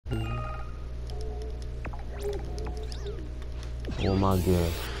for my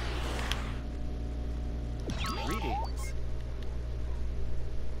gift. Greetings.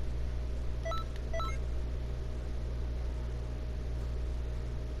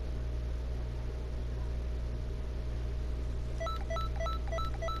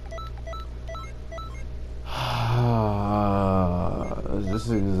 This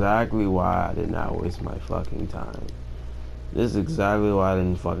is exactly why I did not waste my fucking time. This is exactly why I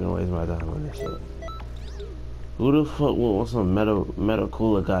didn't fucking waste my time on this shit. Who the fuck want some metal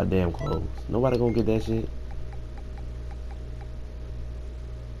cooler goddamn clothes? Nobody gonna get that shit.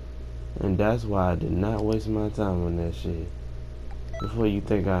 And that's why I did not waste my time on that shit. Before you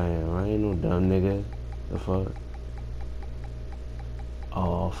think I am, I ain't no dumb nigga. The fuck?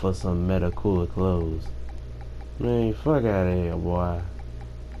 Oh, for some metal cooler clothes. Man, fuck out of here, boy.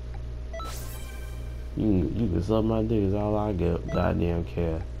 You can suck my dick is all I get. Goddamn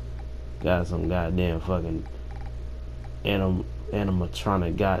care. Got some goddamn fucking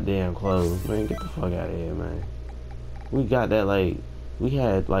animatronic goddamn clothes. Man, get the fuck out of here, man. We got that we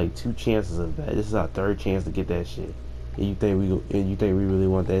had like 2 chances of that. This is our 3rd chance to get that shit. And you think we really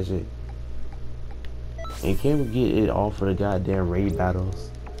want that shit? And can't we get it all for the goddamn raid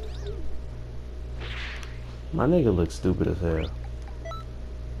battles? My nigga looks stupid as hell.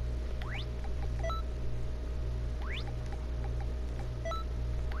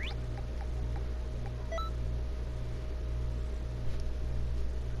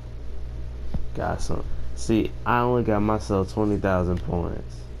 Got some. See, I only got myself 20,000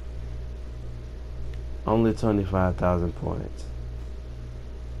 points. Only 25,000 points.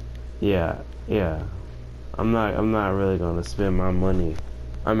 Yeah. I'm not really gonna spend my money.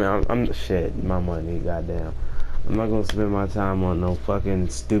 I mean, I'm shit, my money, goddamn. I'm not gonna spend my time on no fucking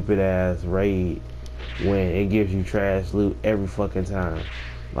stupid ass raid when it gives you trash loot every fucking time.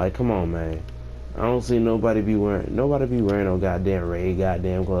 Like, come on, man. I don't see nobody be wearing no goddamn raid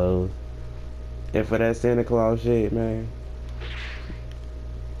goddamn clothes. And for that Santa Claus shit, man,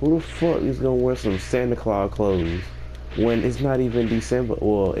 who the fuck is gonna wear some Santa Claus clothes when it's not even December?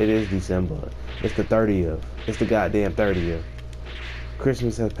 Well, it is December. It's the 30th. It's the goddamn 30th.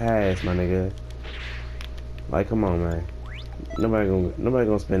 Christmas has passed, my nigga. Like, come on, man. Nobody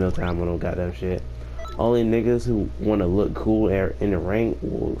gonna spend no time on no goddamn shit. Only niggas who wanna look cool in the rank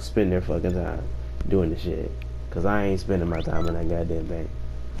will spend their fucking time doing the shit. Cause I ain't spending my time on that goddamn thing.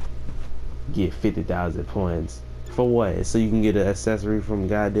 Get 50,000 points. For what? So you can get an accessory from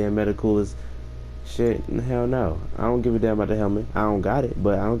goddamn Metacoolest shit? Hell no. I don't give a damn about the helmet. I don't got it,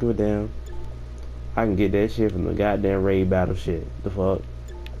 but I don't give a damn. I can get that shit from the goddamn raid battle shit. The fuck?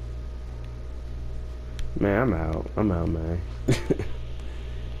 Man, I'm out, man.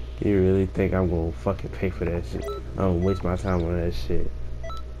 You really think I'm gonna fucking pay for that shit? I don't waste my time on that shit.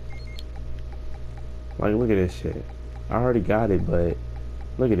 Like, look at this shit. I already got it, but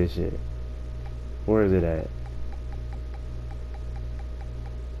look at this shit. Where is it at?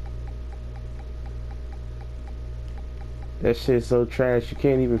 That shit's so trash you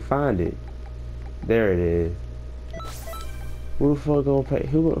can't even find it. There it is. Who the fuck gonna pay?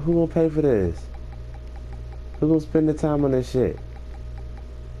 Who gonna pay for this? Who gonna spend the time on this shit?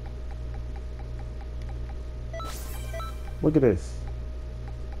 Look at this.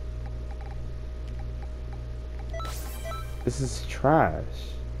 This is trash.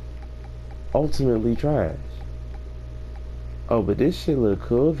 Ultimately trash. Oh, but this shit look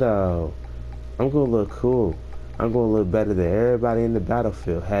cool though. I'm gonna look cool. I'm gonna look better than everybody in the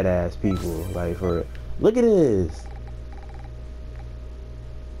battlefield. Head ass people. Like, for it. Look at this.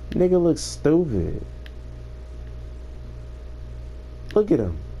 Nigga looks stupid. Look at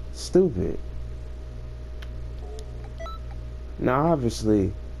him. Stupid. Now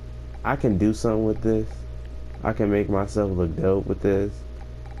obviously I can do something with this. I can make myself look dope with this.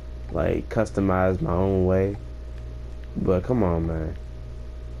 Like, customize my own way. But come on, man.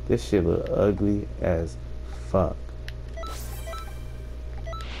 This shit look ugly as fuck.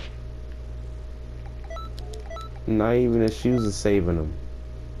 Not even the shoes are saving them.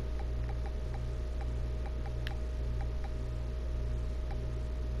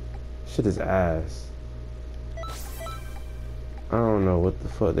 Shit is ass. I don't know what the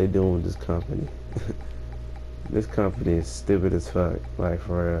fuck they doing with this company. This company is stupid as fuck. Like,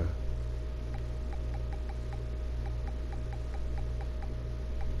 for real.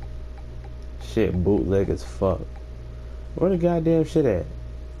 Shit bootleg as fuck. Where the goddamn shit at?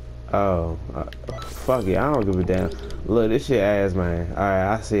 Oh, fuck it. I don't give a damn. Look, this shit ass, man. Alright,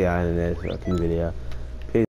 I'll see y'all in the next fucking video.